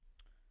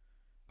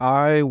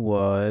I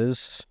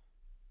was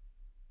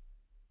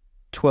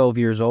 12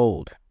 years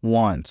old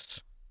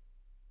once.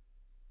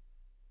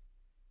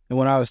 And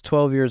when I was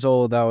 12 years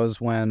old, that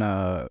was when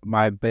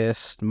my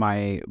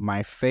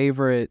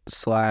favorite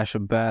 /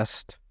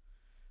 best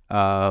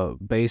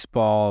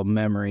baseball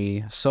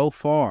memory so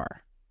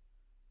far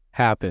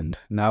happened.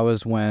 And that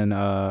was when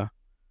the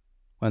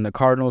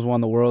Cardinals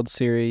won the World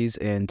Series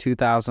in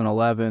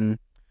 2011,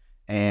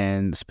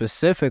 and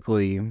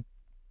specifically,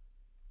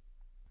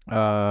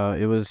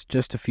 it was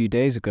just a few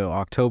days ago.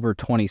 October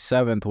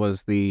 27th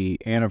was the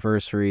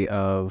anniversary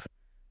of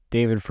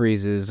David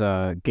Freese's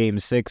Game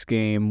 6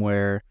 game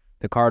where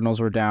the Cardinals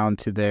were down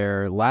to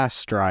their last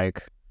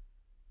strike,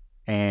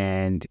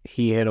 and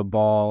he hit a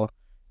ball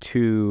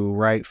to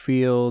right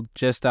field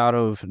just out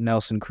of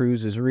Nelson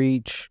Cruz's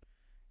reach,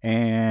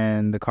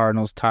 and the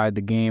Cardinals tied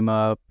the game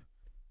up.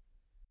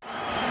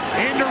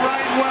 Into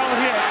right, well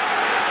hit.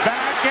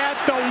 Back at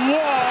the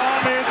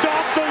wall. It's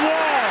off the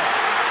wall.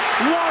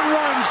 1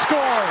 run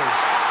scores.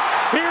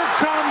 Here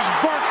comes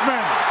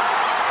Berkman.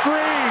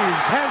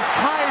 Freese has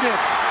tied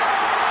it.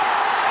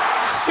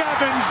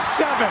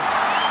 7-7.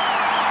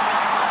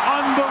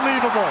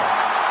 Unbelievable.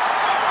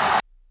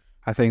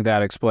 I think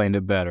that explained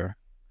it better.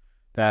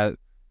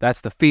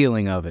 That's the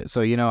feeling of it.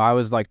 So, I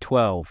was like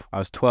 12. I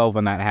was 12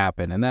 when that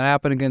happened. And that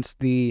happened against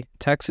the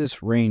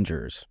Texas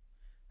Rangers.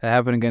 That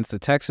happened against the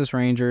Texas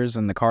Rangers,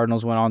 and the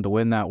Cardinals went on to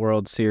win that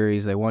World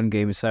Series. They won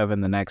Game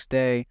 7 the next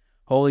day.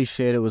 Holy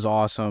shit, it was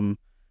awesome.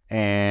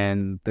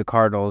 And the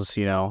Cardinals,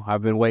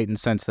 I've been waiting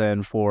since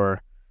then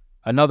for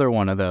another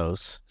one of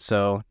those.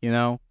 So,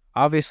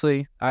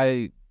 obviously,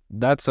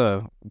 that's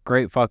a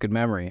great fucking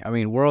memory. I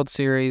mean, World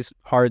Series,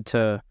 hard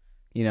to,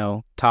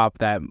 top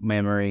that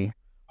memory.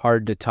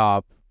 Hard to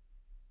top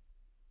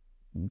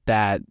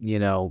that,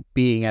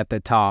 being at the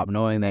top,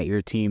 knowing that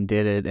your team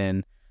did it.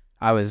 And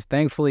I was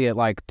thankfully at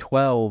like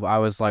 12, I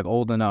was like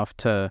old enough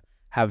to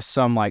have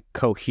some like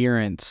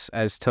coherence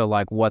as to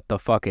like what the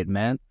fuck it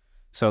meant.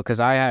 So, because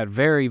I had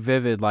very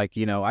vivid, like,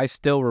 I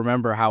still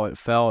remember how it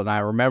felt, and I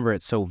remember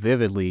it so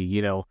vividly,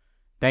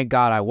 thank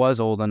God I was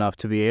old enough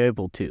to be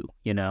able to,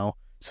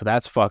 so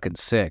that's fucking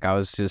sick. I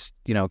was just,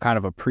 kind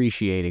of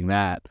appreciating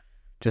that,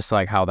 just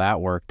like how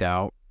that worked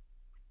out.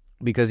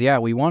 Because, yeah,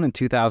 we won in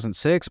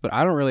 2006, but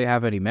I don't really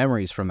have any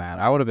memories from that.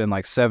 I would have been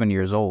like 7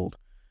 years old.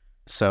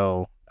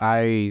 So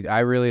I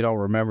really don't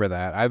remember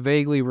that. I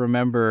vaguely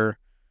remember,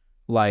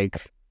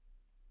 like,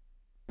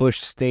 Busch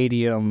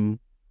Stadium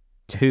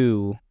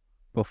 2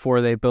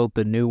 before they built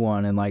the new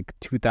one in, like,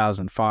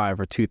 2005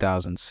 or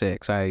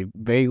 2006. I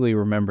vaguely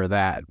remember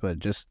that, but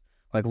just,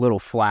 like, little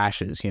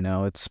flashes,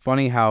 It's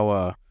funny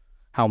how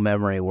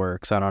memory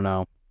works. I don't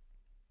know.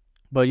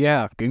 But,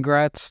 yeah,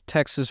 congrats,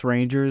 Texas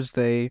Rangers.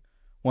 They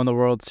won the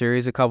World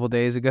Series a couple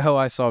days ago.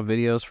 I saw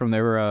videos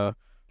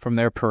from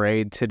their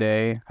parade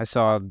today. I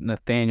saw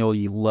Nathaniel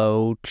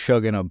Lowe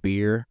chugging a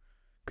beer.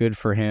 Good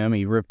for him.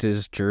 He ripped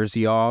his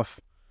jersey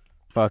off.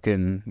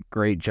 Fucking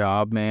great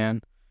job,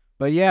 man.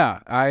 But yeah,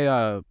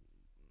 I,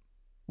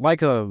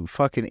 like a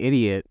fucking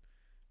idiot,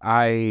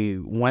 I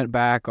went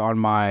back on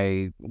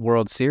my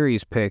World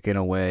Series pick in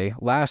a way.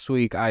 Last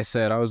week I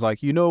said, I was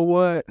like, you know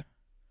what?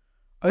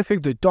 I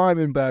think the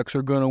Diamondbacks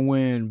are going to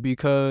win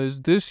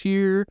because this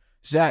year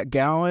Zach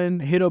Gallen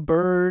hit a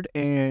bird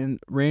and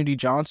Randy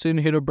Johnson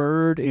hit a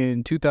bird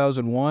in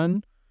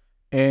 2001.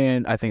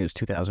 And I think it was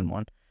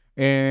 2001.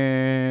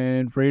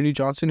 And Randy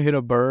Johnson hit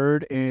a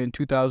bird in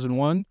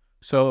 2001.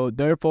 So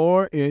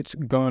therefore, it's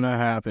gonna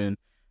happen.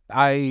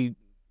 You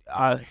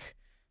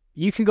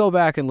can go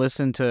back and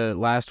listen to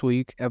last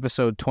week,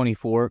 episode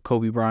 24,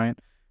 Kobe Bryant,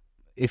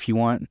 if you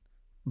want.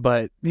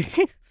 But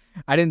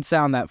I didn't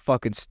sound that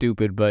fucking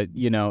stupid, but,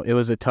 it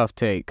was a tough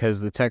take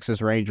because the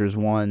Texas Rangers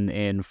won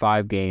in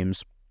 5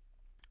 games.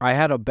 I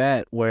had a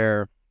bet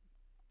where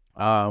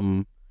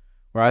I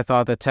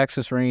thought the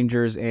Texas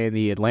Rangers and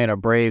the Atlanta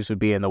Braves would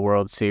be in the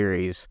World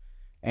Series.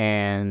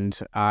 And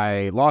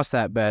I lost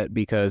that bet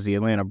because the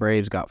Atlanta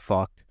Braves got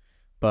fucked.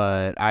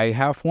 But I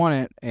half won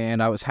it,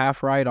 and I was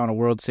half right on a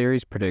World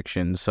Series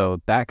prediction,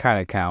 so that kind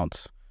of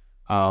counts.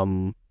 I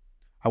won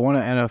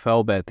an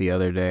NFL bet the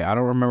other day. I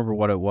don't remember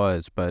what it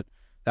was, but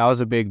that was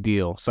a big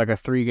deal. It's like a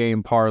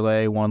 3-game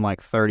parlay, won like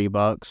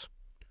 $30.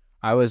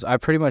 I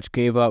pretty much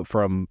gave up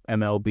from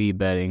MLB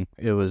betting.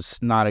 It was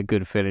not a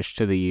good finish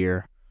to the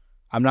year.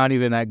 I'm not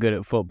even that good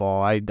at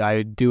football. I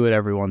do it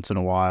every once in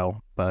a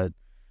while, but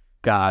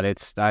God,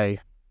 it's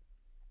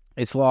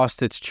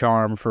lost its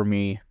charm for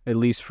me, at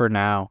least for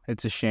now.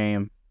 It's a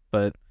shame,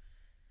 but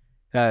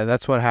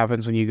that's what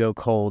happens when you go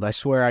cold. I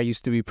swear I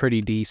used to be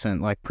pretty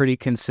decent, like pretty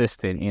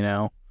consistent,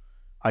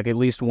 like at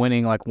least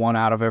winning like 1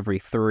 out of every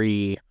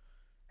 3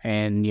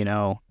 and,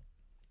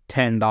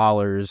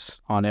 $10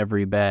 on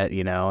every bet,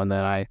 and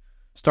then I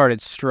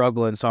started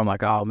struggling, so I'm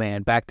like, oh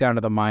man, back down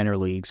to the minor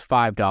leagues,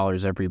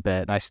 $5 every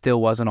bet, and I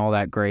still wasn't all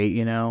that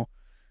great,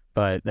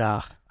 but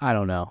I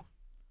don't know.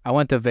 I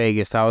went to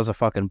Vegas, that was a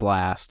fucking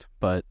blast,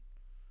 but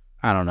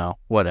I don't know,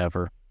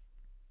 whatever.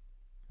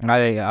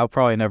 I'll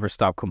probably never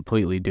stop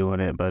completely doing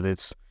it, but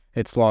it's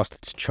it's lost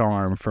its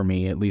charm for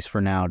me, at least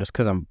for now, just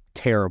because I'm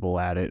terrible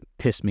at it.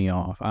 Pissed me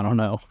off. I don't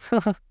know.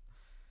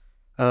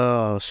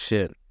 Oh,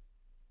 shit.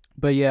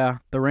 But yeah,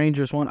 the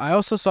Rangers won. I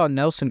also saw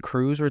Nelson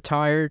Cruz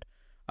retired.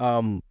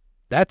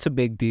 That's a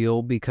big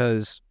deal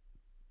because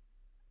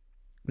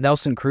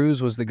Nelson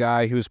Cruz was the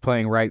guy who was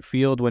playing right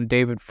field when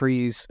David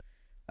Freese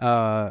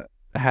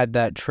had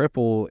that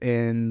triple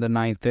in the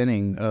 9th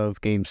inning of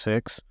Game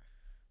 6.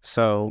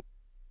 So,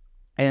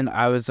 and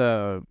I was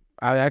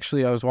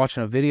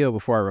watching a video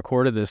before I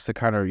recorded this to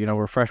kind of,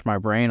 refresh my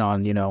brain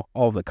on,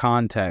 all the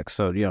context.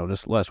 So,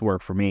 just less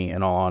work for me,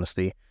 in all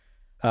honesty.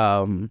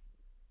 And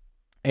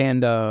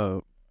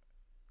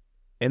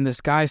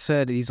this guy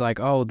said, he's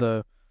like, oh,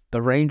 the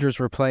Rangers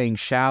were playing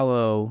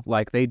shallow,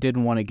 like they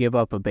didn't want to give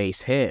up a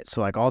base hit. So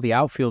like all the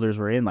outfielders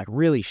were in like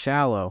really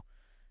shallow.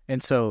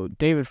 And so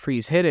David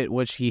Freese hit it,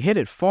 which he hit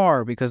it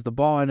far because the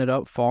ball ended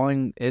up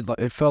falling.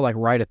 It fell like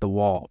right at the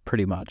wall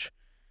pretty much.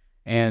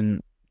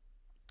 And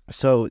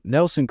so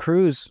Nelson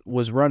Cruz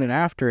was running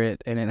after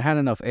it and it had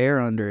enough air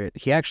under it.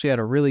 He actually had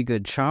a really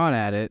good shot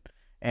at it.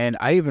 And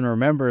I even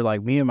remember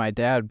like me and my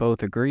dad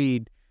both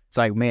agreed. It's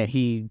like, man,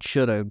 he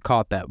should have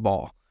caught that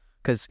ball.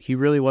 Because he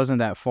really wasn't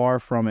that far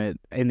from it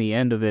in the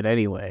end of it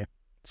anyway.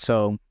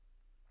 So,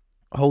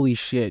 holy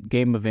shit,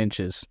 game of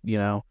inches,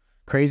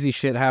 Crazy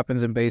shit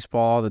happens in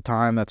baseball all the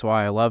time. That's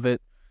why I love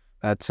it.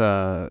 That's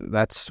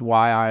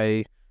why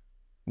I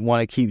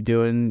want to keep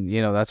doing,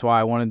 that's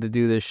why I wanted to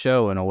do this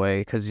show in a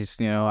way. Because,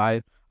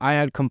 I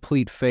had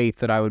complete faith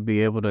that I would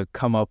be able to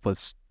come up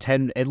with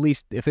 10, at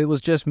least if it was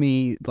just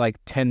me, like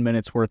 10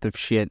 minutes worth of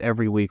shit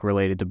every week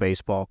related to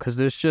baseball. Because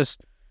there's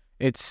just...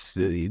 it's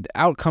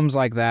outcomes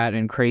like that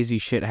and crazy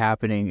shit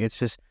happening. It's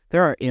just,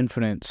 there are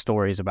infinite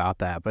stories about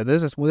that. But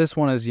this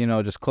one is,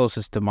 just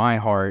closest to my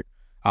heart,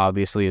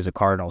 obviously, as a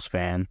Cardinals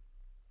fan.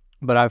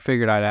 But I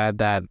figured I'd add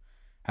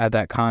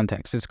that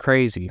context. It's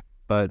crazy,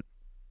 but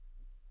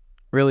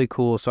really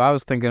cool. So I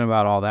was thinking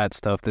about all that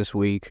stuff this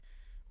week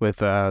with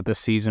the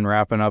season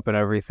wrapping up and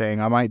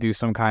everything. I might do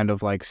some kind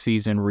of like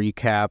season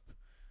recap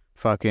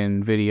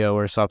fucking video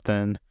or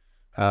something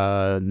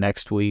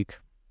next week.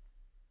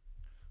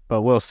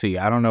 But we'll see.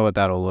 I don't know what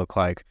that'll look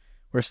like.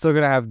 We're still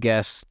gonna have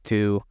guests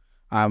too.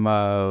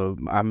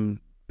 I'm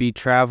be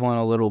traveling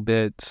a little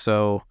bit,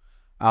 so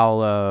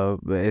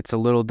it's a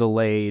little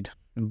delayed,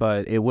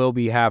 but it will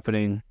be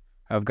happening.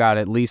 I've got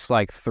at least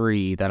like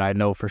 3 that I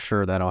know for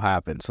sure that'll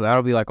happen. So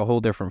that'll be like a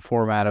whole different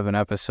format of an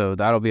episode.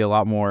 That'll be a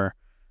lot more.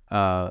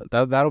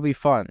 That'll be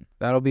fun.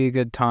 That'll be a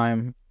good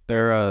time.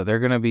 They're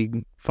gonna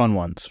be fun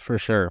ones for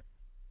sure.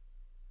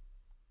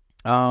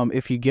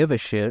 If you give a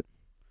shit.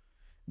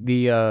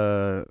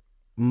 The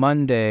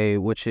Monday,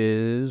 which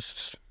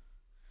is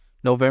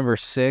November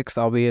 6th,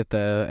 I'll be at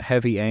the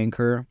Heavy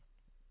Anchor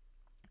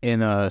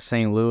in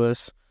St.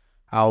 Louis.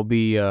 I'll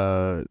be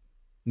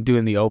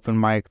doing the open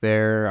mic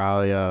there.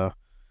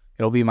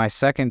 It'll be my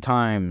second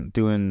time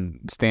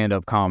doing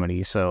stand-up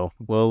comedy, so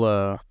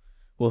we'll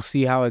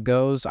see how it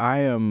goes. I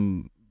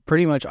am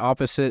pretty much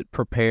opposite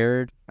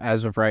prepared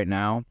as of right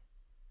now.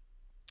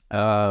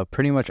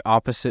 Pretty much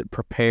opposite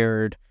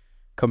prepared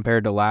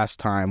compared to last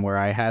time, where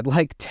I had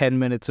like 10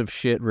 minutes of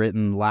shit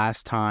written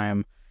last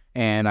time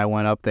and I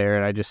went up there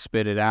and I just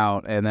spit it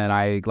out, and then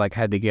I like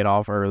had to get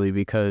off early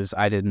because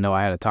I didn't know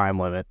I had a time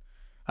limit.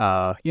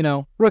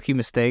 Rookie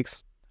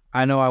mistakes.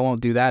 I know I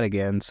won't do that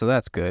again, so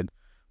that's good.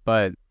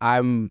 But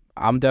I'm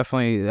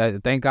definitely,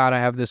 thank God I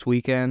have this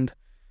weekend.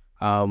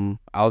 And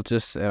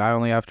I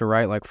only have to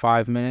write like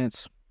 5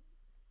 minutes.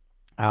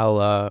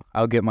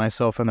 I'll get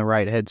myself in the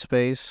right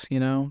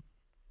headspace,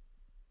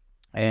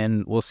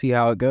 and we'll see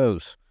how it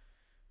goes.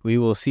 We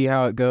will see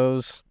how it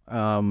goes.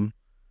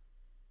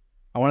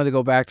 I wanted to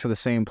go back to the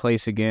same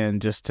place again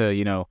just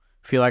to,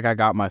 feel like I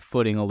got my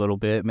footing a little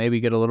bit, maybe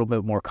get a little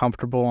bit more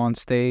comfortable on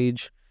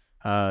stage.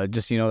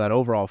 Just, that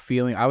overall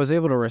feeling. I was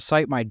able to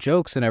recite my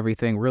jokes and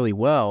everything really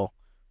well,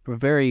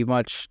 very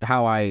much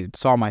how I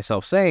saw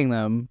myself saying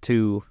them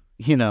to,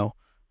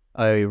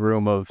 a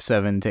room of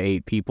 7 to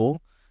 8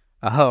 people.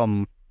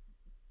 And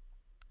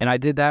I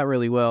did that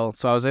really well,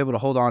 so I was able to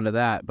hold on to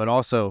that, but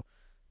also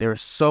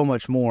there's so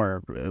much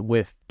more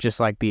with just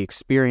like the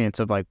experience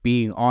of like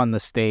being on the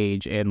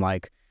stage and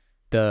like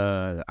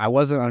I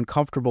wasn't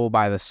uncomfortable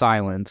by the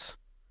silence,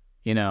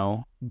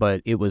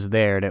 but it was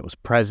there and it was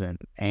present.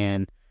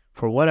 And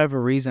for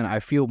whatever reason, I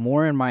feel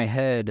more in my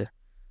head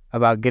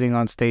about getting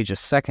on stage a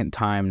second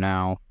time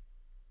now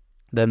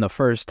than the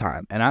first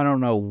time. And I don't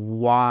know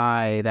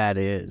why that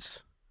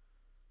is.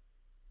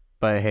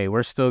 But hey,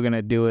 we're still going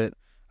to do it.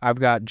 I've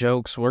got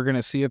jokes. We're going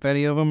to see if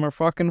any of them are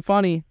fucking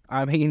funny.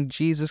 I mean,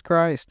 Jesus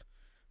Christ.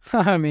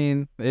 I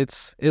mean,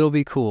 it'll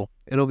be cool.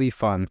 It'll be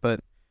fun.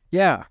 But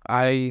yeah,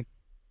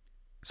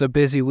 it's a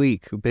busy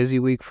week. A busy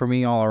week for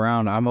me all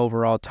around. I'm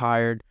overall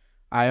tired.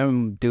 I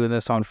am doing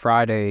this on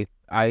Friday.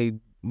 I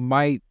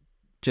might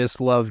just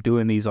love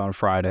doing these on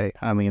Friday.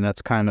 I mean,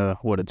 that's kind of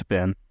what it's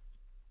been.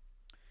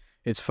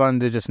 It's fun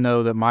to just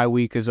know that my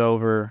week is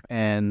over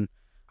and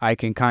I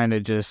can kind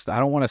of just, I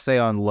don't want to say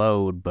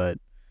unload, but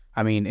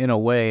I mean, in a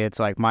way, it's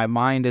like my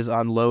mind is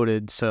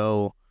unloaded,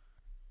 so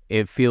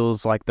it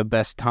feels like the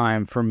best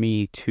time for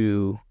me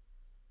to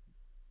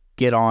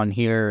get on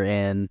here,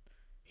 and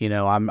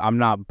I'm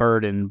not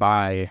burdened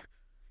by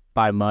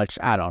much.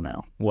 I don't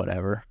know,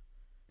 whatever.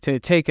 To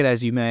take it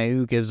as you may.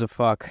 Who gives a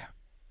fuck?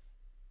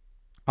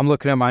 I'm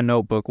looking at my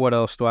notebook. What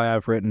else do I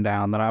have written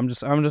down? That I'm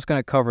just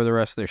gonna cover the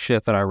rest of the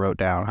shit that I wrote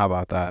down. How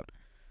about that?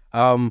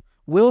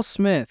 Will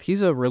Smith,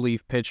 he's a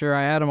relief pitcher.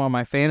 I had him on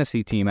my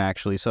fantasy team,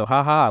 actually. So,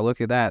 haha,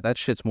 look at that. That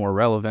shit's more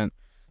relevant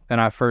than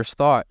I first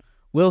thought.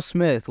 Will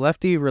Smith,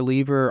 lefty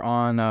reliever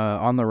on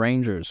the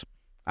Rangers.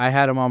 I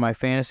had him on my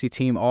fantasy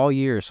team all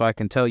year, so I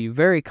can tell you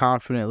very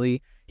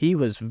confidently he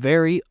was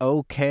very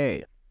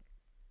okay.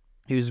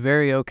 He was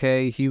very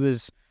okay. He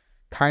was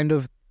kind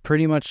of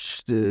pretty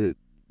much,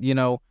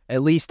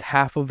 at least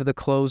half of the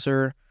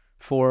closer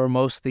for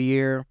most of the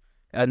year.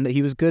 And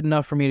he was good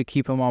enough for me to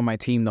keep him on my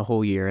team the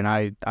whole year. And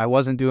I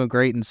wasn't doing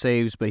great in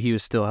saves, but he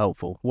was still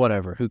helpful.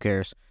 Whatever, who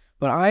cares?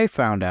 But I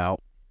found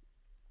out,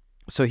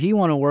 so he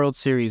won a World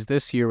Series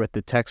this year with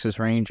the Texas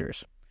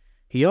Rangers.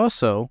 He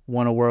also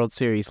won a World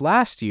Series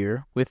last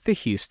year with the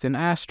Houston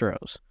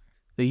Astros.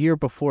 The year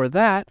before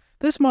that,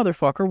 this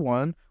motherfucker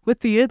won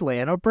with the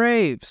Atlanta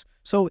Braves.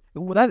 So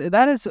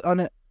that is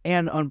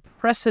an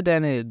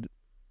unprecedented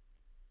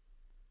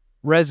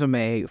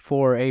resume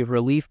for a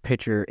relief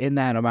pitcher in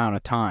that amount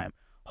of time.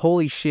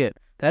 Holy shit.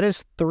 That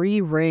is 3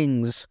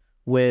 rings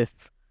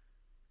with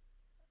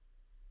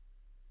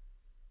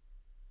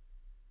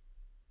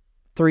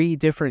 3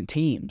 different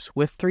teams.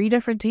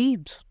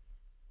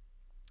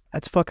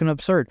 That's fucking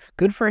absurd.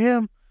 Good for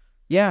him.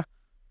 Yeah,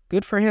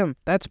 good for him.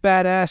 That's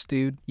badass,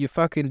 dude. You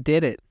fucking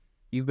did it.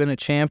 You've been a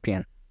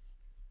champion.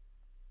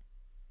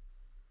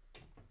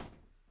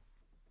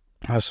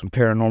 That's some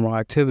paranormal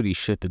activity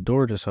shit. The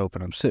door just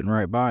opened. I'm sitting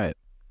right by it.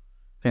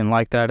 Didn't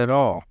like that at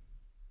all.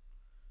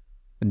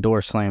 The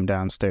door slammed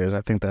downstairs.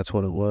 I think that's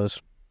what it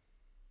was.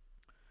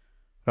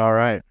 All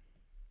right.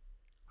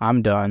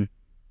 I'm done.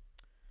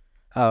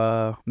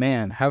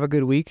 Man, have a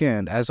good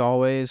weekend. As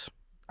always,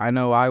 I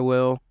know I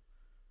will.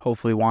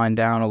 Hopefully wind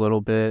down a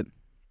little bit.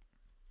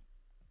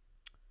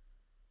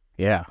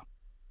 Yeah.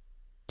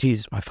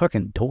 Jesus, my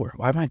fucking door.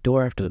 Why my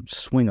door have to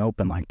swing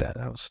open like that?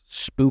 That was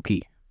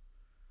spooky.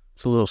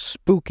 It's a little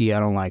spooky. I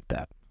don't like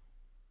that.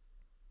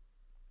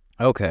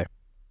 Okay.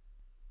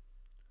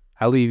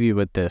 I'll leave you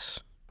with this.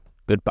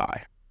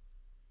 Goodbye.